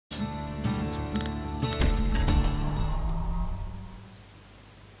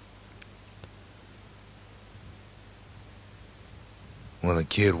when the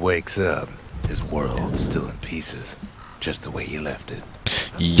kid wakes up, his world's still in pieces, just the way you left it.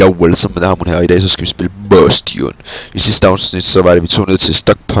 Jo, alle sammen med ham her. I dag så skal vi spille Basion. I sidste afsnit så var det vi tog ned til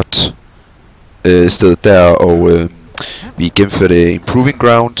Stockpot stedet der, og vi gennemførte Improving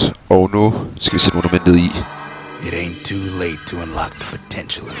Ground, og nu skal vi sætte monumentet i. It ain't too late to unlock the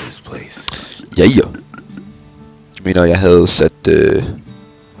potential of this place. Ja. Jeg mener, jeg havde sat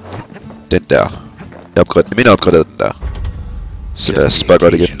den der. Jeg mener, opgraderet den der. Så lad os bare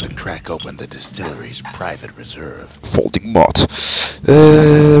gøre det igen. Folding mod.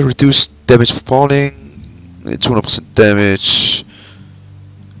 Reduce damage for falling. 200% damage.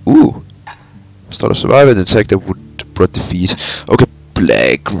 Står der survive and attack that would brought defeat. Okay,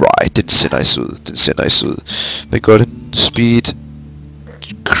 black right. Den ser nice ud. Hvad gør den? Speed.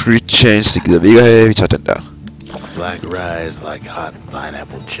 Crit chance, det gider vi ikke have. Vi tager den der. Black rise like hot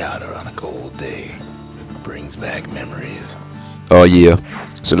pineapple chowder on a cold day. Brings back memories. Yeah.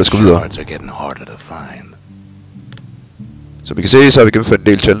 Så lad os gå videre. Som vi kan se, så har vi gennemført en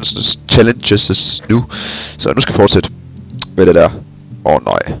del challenges nu. Så nu skal vi fortsætte med det der.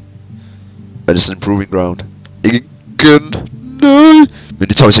 Nej. Er det sådan en Improving Ground? Ikke igen. Nej. Men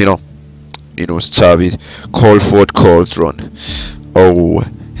det tager vi senere. Endnu så tager vi Colford Cauldron. Og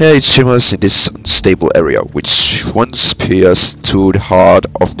here it shimmers in this unstable area, which once pierced to the heart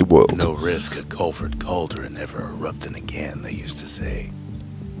of the world. No risk of Colford Cauldron ever erupting again, they used to say.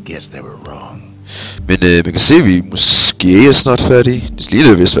 Guess they were wrong. Men man kan se, at vi måske er snart færdige. Det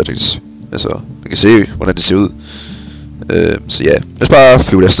ligner vist faktisk. Altså, man kan se, hvordan det ser ud. Så ja, lad os bare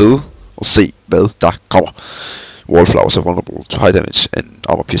flyve afsted og se, hvad der kommer. Wallflowers are vulnerable to high damage and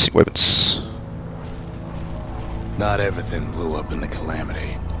armor-piercing weapons. Not everything blew up in the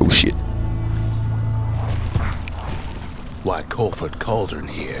calamity. Oh shit. Why, Colford Cauldron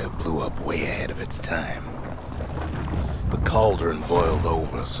here blew up way ahead of its time. The cauldron boiled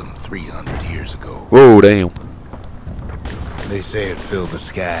over some 300 years ago. Whoa, damn. They say it filled the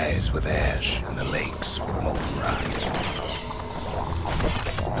skies with ash and the lakes with molten rock.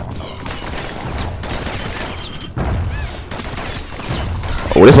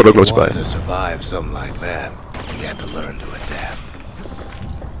 Det får du ikke lov tilbage. To survive something like that, you had to learn to adapt.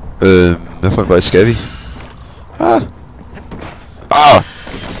 Hvad for en vej skal vi?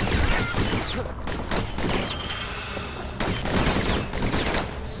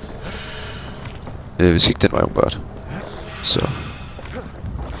 Vi skal ikke den vej umiddelbart. Så.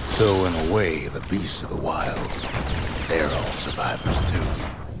 So in a way, the beasts of the wilds, they're all survivors too.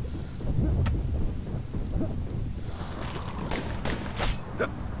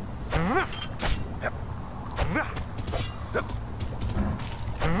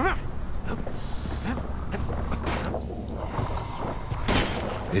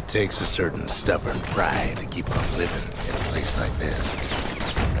 It takes a certain stubborn pride to keep on living in a place like this.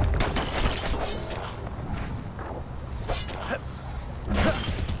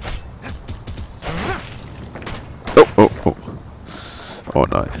 Oh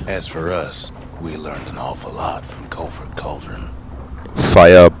no. As for us, we learned an awful lot from Colford Cauldron.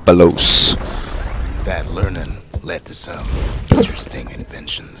 Fire bellows. That learning led to some interesting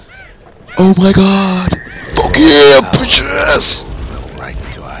inventions. Oh my god! Fuck yeah, bitches! Fell right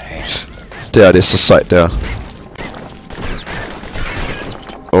into our hands. Det er så sejt der.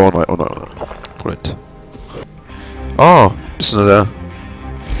 Nej. Prøv lidt. Det er sådan noget der.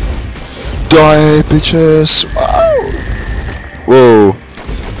 Die, bitches! Wow!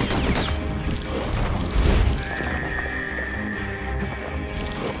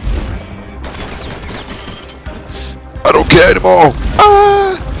 I don't care anymore!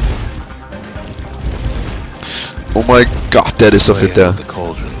 Oh my god, that is så fedt der. The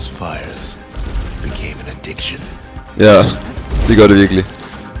cauldron's fires became an addiction. Ja, det gør det virkelig.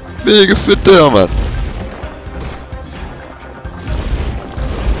 Mega fedt der, mand.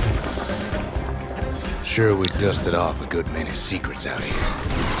 Sure, we dusted off a good many secrets out here.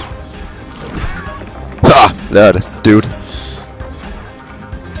 Lær det, dude.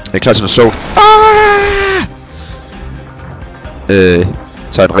 Jeg er klar til noget sov.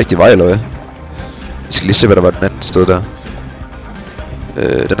 Tager den rigtige vej, eller hvad? Jeg skal lige se, hvad der var den anden sted der.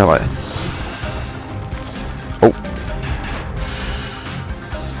 Den her vej.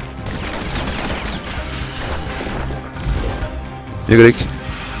 Virker det ikke?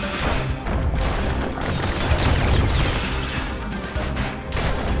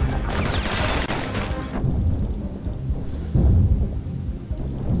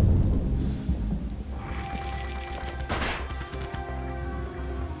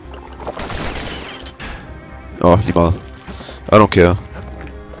 Lige meget. I don't care.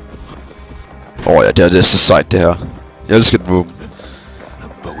 Ja, det er så sejt det her. Jeg elsker den våben.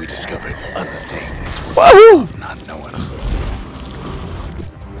 discovered other things Wahoo! of not knowing.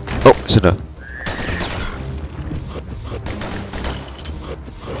 Sådan der.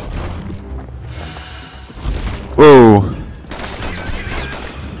 Wow.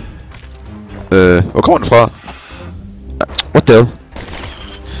 Hvor kommer den fra? What the hell?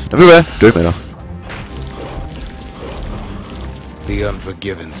 Nå, ved du hvad? Dø med dig. The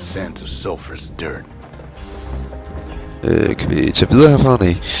unforgiven scent of sulfur's dirt. Kan vi tage videre herfra?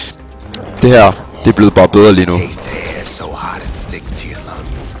 Nej. Det her, det er blevet bare bedre lige nu. Taste air so hot it sticks to your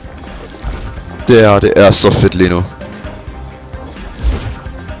lungs. Det her, det er så fedt lige nu.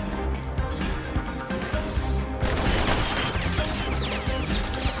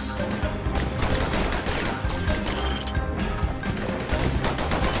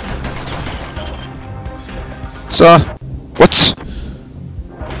 Så. What?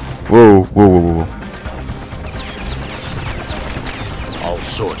 Wow. All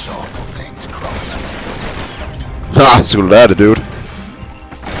sorts of awful things crawling up. Ha, så kunne du lære det, dude.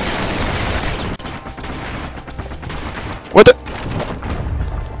 What the?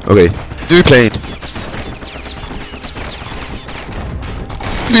 Okay, ny plan.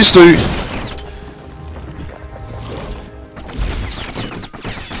 Please dø.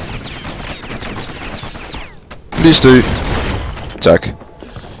 Please dø. Tak.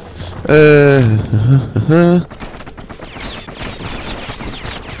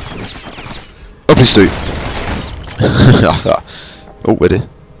 Og please dø. Hvad er det?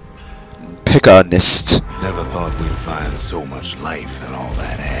 Pecker nest. Never thought we'd find so much life in all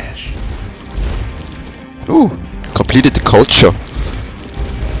that ash. Completed the culture.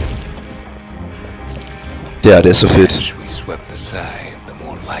 Det er så fedt. Ash we swept aside, the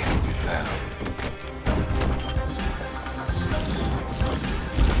more life we found.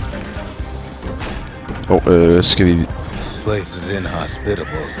 Skal vi... Place as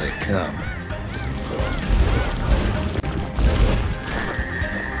inhospitable as they come.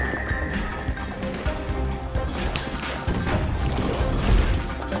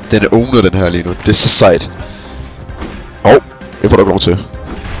 Den er owner, den her lige nu. Det er så sejt. Jeg får da ikke lov til.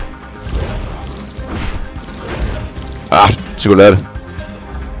 Så kunne lære det.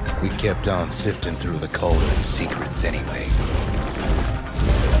 We kept on sifting through the cauldron's secrets anyway.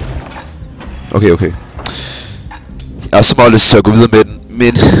 Okay. Jeg har så meget lyst til at gå videre med den,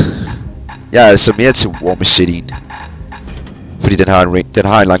 men jeg er altså mere til War Machine'en. Fordi den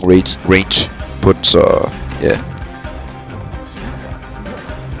har en lang range på den, så ja.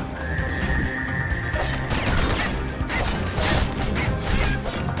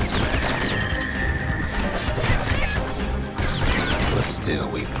 But still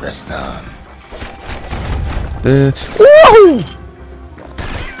we pressed on. Woohoo!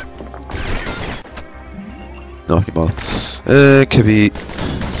 Nå, lige meget. Kan vi...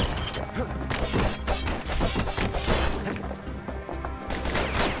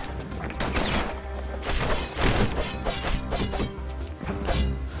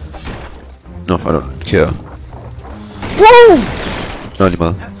 Nå, I don't care. Woo! Nå, lige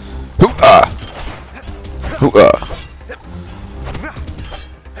meget.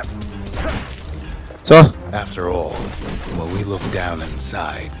 Så. After all, when we look down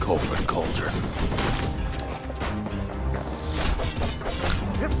inside Colford Cauldron,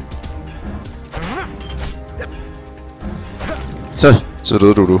 Så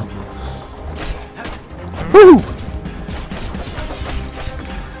døde du. Woo!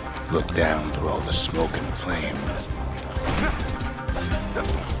 look down through all the smoke and flames.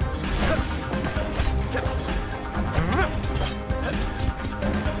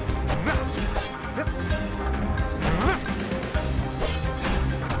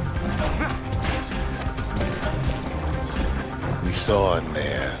 We saw in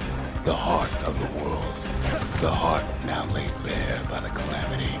there the heart of the world, the heart now laid bare by the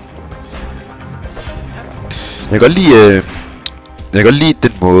calamity. Jeg kan godt lide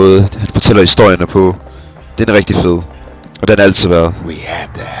den måde, han fortæller historierne på. Den er rigtig fed. Og den har altid været. We had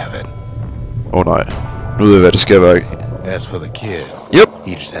to have it. Nej. Nu ved jeg, hvad det skal være. As for the kid, Yep.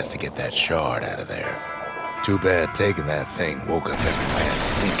 he just has to get that shard out of there. Too bad taking that thing woke up every last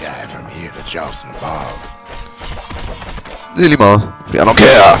stink eye from here to Johnson Bog. Det er lige meget. Fordi I don't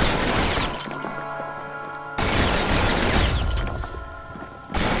care.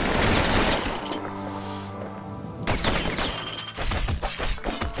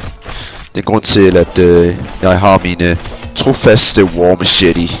 Det er grund til, at jeg har mine trofaste War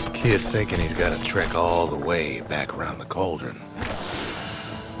Machete. Kid's thinking he's got to trek all the way back around the cauldron.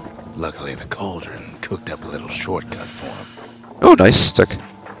 Luckily, the cauldron cooked up a little shortcut for him. Nice, tak.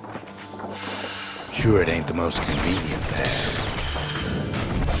 Sure, it ain't the most convenient path,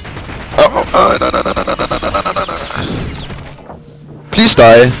 Please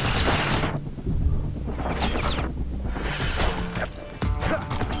die.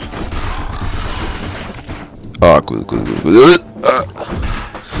 Gud.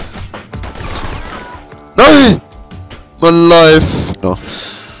 Nej! My life. Nå.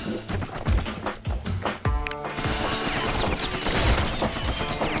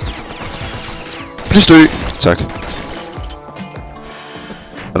 Please dø. Tak.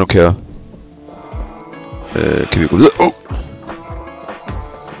 I don't care. Kan vi gå videre? Oh!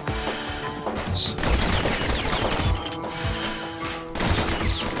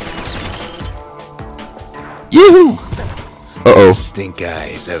 Yoo-hoo! Uh-oh. Stink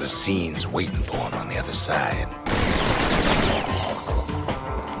guys have a scenes waiting for him on the other side.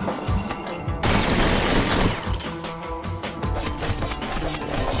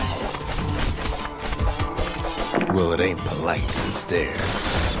 Well, it ain't polite to stare.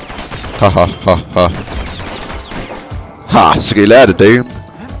 Ha, så kan I lære det, dame.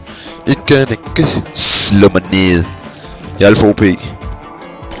 I kan ikke slå mig ned. Jeg er alt for OP.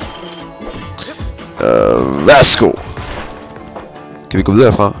 Værsgo. Kan vi gå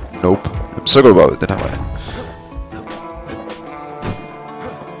videre herfra? Nope. Jamen, så går du bare ud den her vej.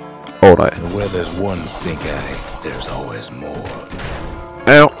 Nej. Where there's one stink eye, there's always more.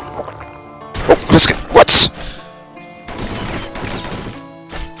 Ow. Hvad skal... What?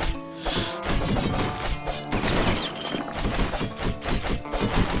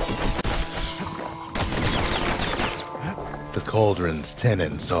 The cauldron's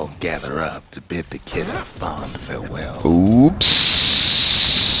tenants all gather up to bid the kid a fond farewell. Oops.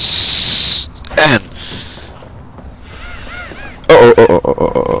 And...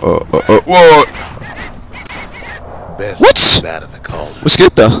 What? Best What? get out of the cauldron. Hvad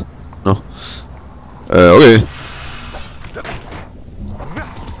skete der? Nå. Okay.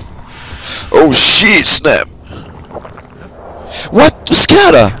 Oh shit, snap. What? Hvad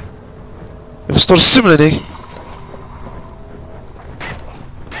sker der? Jeg forstår det simpelthen ikke.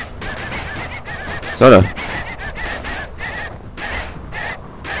 Sådan der.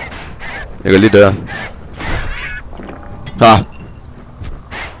 Jeg går lige der. Ha!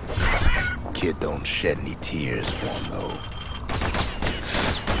 Kid don't shed any tears for him though.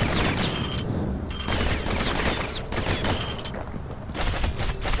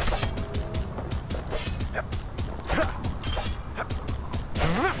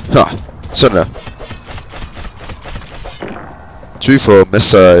 Ha! Sådan der. Ty får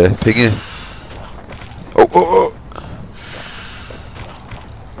masser af penge.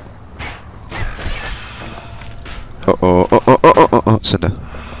 Sådan der.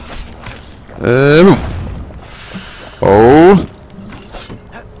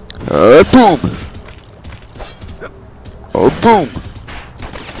 Boom. Boom. Boom.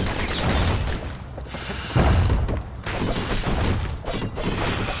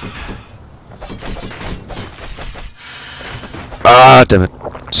 Ah, damn it.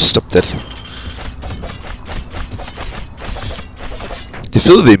 Stop that. Det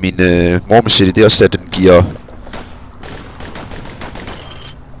fede ved min mormachete, det er også, at den giver...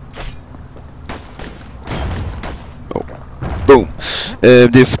 Boom.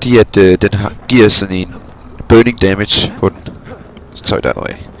 Det er fordi, at den giver sådan en burning damage på den. Så tager vi den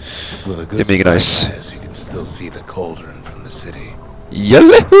af. Det er mega nice.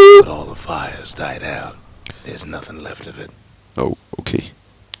 Yahoo! But all the fires died out. There's nothing left of it. Oh, okay.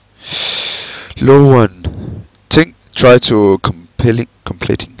 Low one. Think. Try to completing.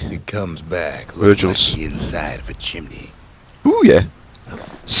 It comes back looking like the inside of a chimney. Yeah.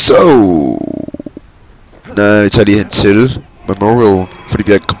 So. Nej, vi tager lige hen til Memorial, fordi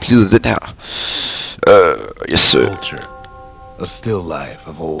vi har completed den her. Yes sir. Culture. A still life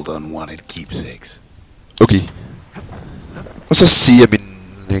of old unwanted keepsakes. Okay. Og så siger min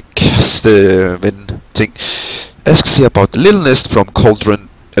kæreste ven ting. Ask say about the little nest from Cauldron,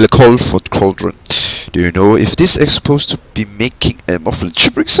 eller Colford Cauldron. Do you know if this is supposed to be making a muffled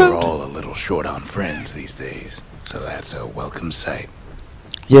chirping sound? We're all a little short on friends these days, so that's a welcome sight.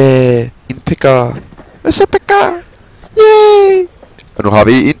 Yeah, en picker. Hvad så picker? Yay! Og nu har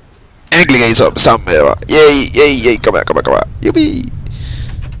vi en angligator sammen med mig. Yay, kom her. Yuppie!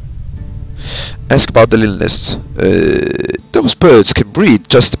 Ask about the little nest. Those birds can breed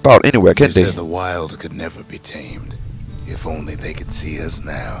just about anywhere, can't they? They said the wild could never be tamed. If only they could see us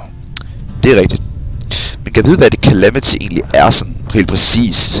now. Det er rigtigt. Men kan vide, hvad det Calamity egentlig er sådan helt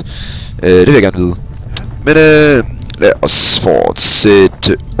præcist? Det vil jeg gerne vide. Men lad os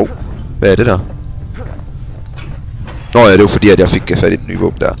fortsætte. Hvad er det der? Nå ja, det var fordi, at jeg fik fat i den nye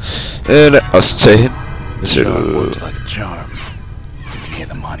våben der. Lad os tage hen til... Works like a charm. You can hear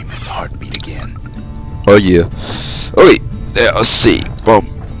the monument's heartbeat again. Oh yeah. Okay, lad os se. Bum.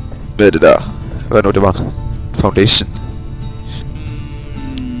 Hvad er det der? Hvad nu det var? Foundation.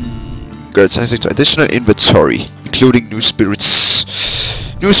 Additional inventory, including new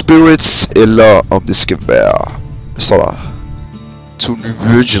spirits. New spirits, eller om det skal være... Hvad står der? 2 new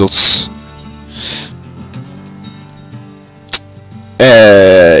virgils.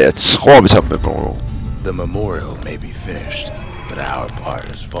 Jeg tror vi tager med memorial. The memorial may be finished, but our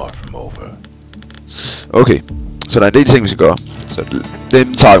part is far from over. Okay, så der er en del ting vi skal gøre. Så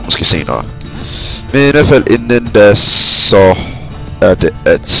dem tager vi måske senere. Men i hvert fald inden da, så er det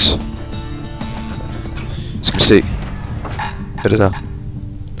at... Skal vi se. Hvad er det der?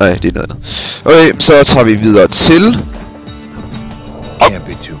 Nej, det er noget andet. Okay, så tager vi videre til... Can't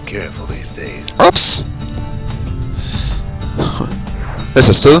be too careful these days. Ups! Hvad er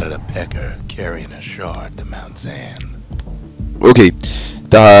så sted? A pecker carrying a shard to Mount Sand. Okay,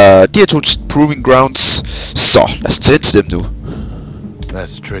 der er de her 2 proving grounds. Så, lad os tage til dem nu.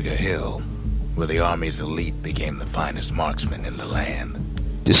 That's Trigger Hill, where the army's elite became the finest marksmen in the land.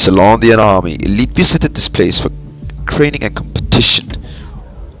 The Salondian army elite visited this place for training and competition.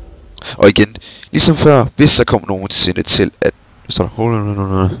 Og igen, ligesom før, hvis der kom nogensinde til at... Hvad står der?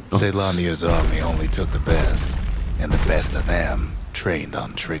 Ceylonia's army only took the best, and the best of them trained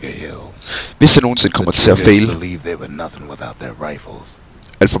on Trigger Hill. Hvis der nogensinde kommer til at fail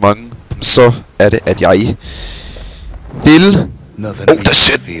alt for mange, så er det at jeg vil... Nothing the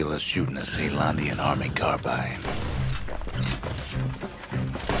shit! Feel as shooting a Ceylonian army carbine.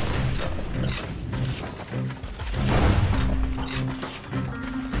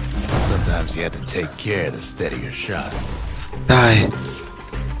 Sometimes you had to take care to steady your shot. Nej.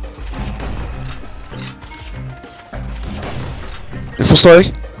 Jeg forstår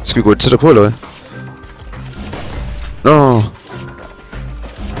ikke. Skal vi gå tættere på, eller hvad? Nå.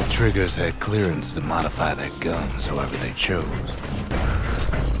 The triggers had clearance to modify their guns however they chose.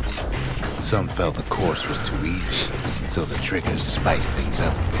 Some felt the course was too easy, so the triggers spiced things up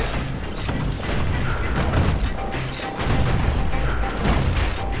a bit.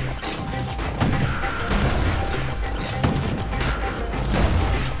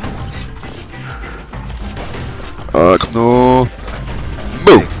 Kom nu. Move.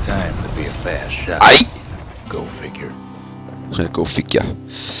 Next time would be a fast shot. Ej. Go figure. Go figure.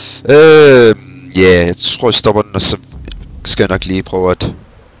 Ja, jeg tror jeg stopper den, og så skal jeg nok lige prøve at... det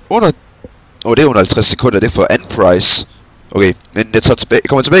er under 50 sekunder, det er for end price. Okay, men jeg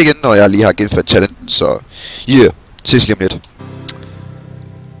kommer tilbage igen, når jeg lige har gennemført challengen, så... Yeah, ses lige om lidt.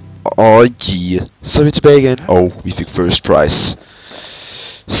 Og yeah, så er vi tilbage igen, og vi fik first prize.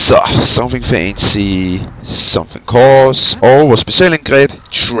 Så, something fancy, something coarse, og vores specialindgreb,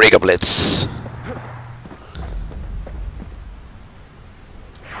 Trigger Blitz.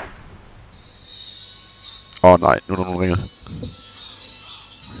 Nej, nu ringer.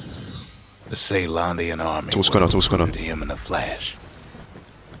 The Ceylonian army 2 sekunder. him in a flash.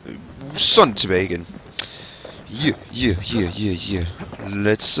 Sådan tilbage igen. Yeah.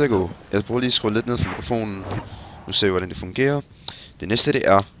 Let's go. Jeg prøver lige at skrue lidt ned for mikrofonen. Nu ser vi, hvordan det fungerer. Det næste, det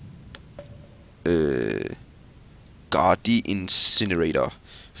er... Grady incinerator.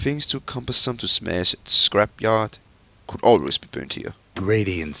 Things too cumbersome to smash at scrapyard could always be burnt here.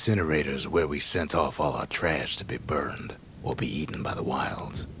 Grady incinerator is where we sent off all our trash to be burned or be eaten by the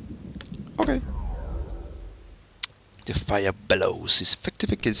wild. Okay. The fire bellows is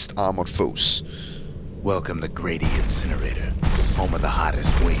effective against armored foes. Welcome to Grady Incinerator, home of the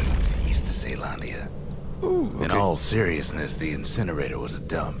hottest wings east of Ceylonia. Okay. In all seriousness, the incinerator was a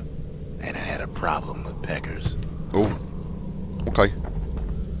dump, and it had a problem with peckers. Oh. Okay.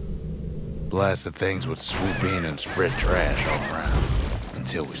 Blasted things would swoop in and spread trash all around,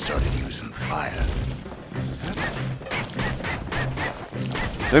 until we started using fire.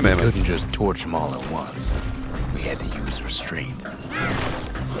 Hey, man. We couldn't just torch them all at once. We had to use restraint.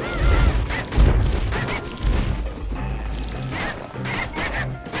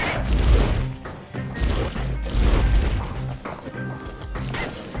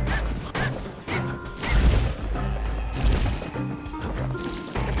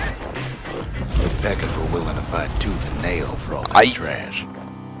 The peckers were willing to fight tooth and nail for all that trash.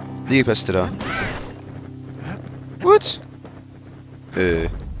 Det er pas det der. What?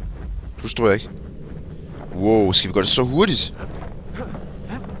 Nu står jeg ikke. Wow, skal vi gøre det så hurtigt?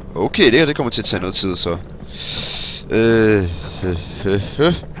 Okay, det her det kommer til at tage noget tid, så.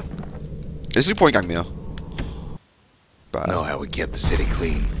 Jeg skal lige prøve en gang mere. Know how we kept the city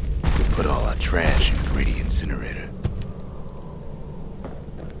clean? We put all our trash in Grady Incinerator.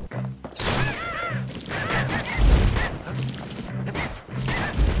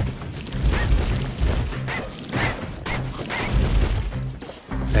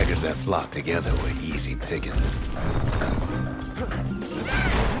 Figures that flock together were easy pickings.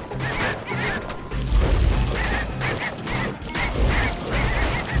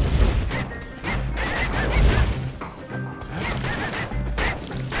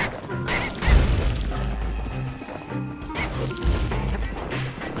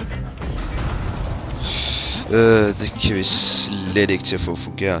 Det kan vi slet ikke til at få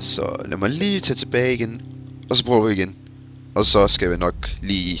fungere, så lad mig lige tage tilbage igen, og så prøver vi igen. Og så skal vi nok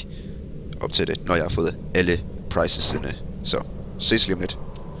lige op til det, når jeg har fået alle prices'ene. Så ses lige om lidt.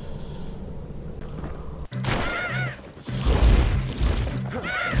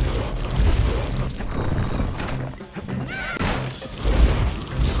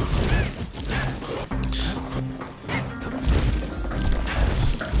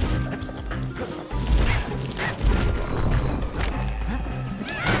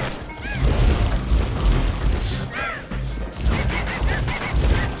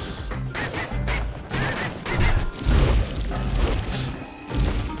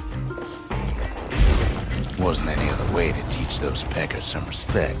 Wasn't any other way to teach those peckers some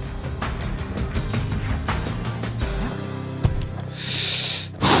respect.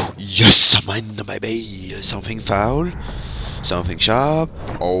 Yes, I'm in my bay. Something foul, something sharp,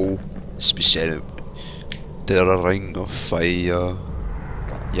 og specielt. Der ringer fire.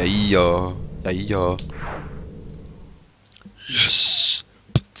 Ja. Yes.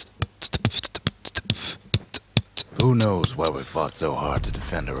 Who knows why we fought so hard to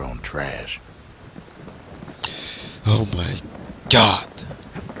defend our own trash? Oh my god.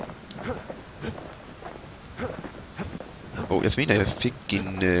 Jeg mener, jeg fik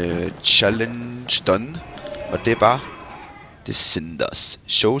en challenge done, og det var Descenders.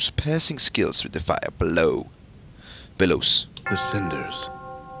 Shows passing skills with the fire bellows. The cinders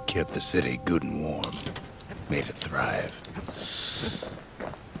kept the city good and warm, made it thrive.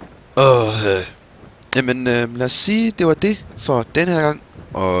 Jamen, lad os sige, det var det for den her gang.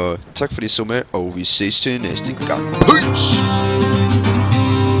 Og tak fordi I så med, og vi ses til næste gang. Peace!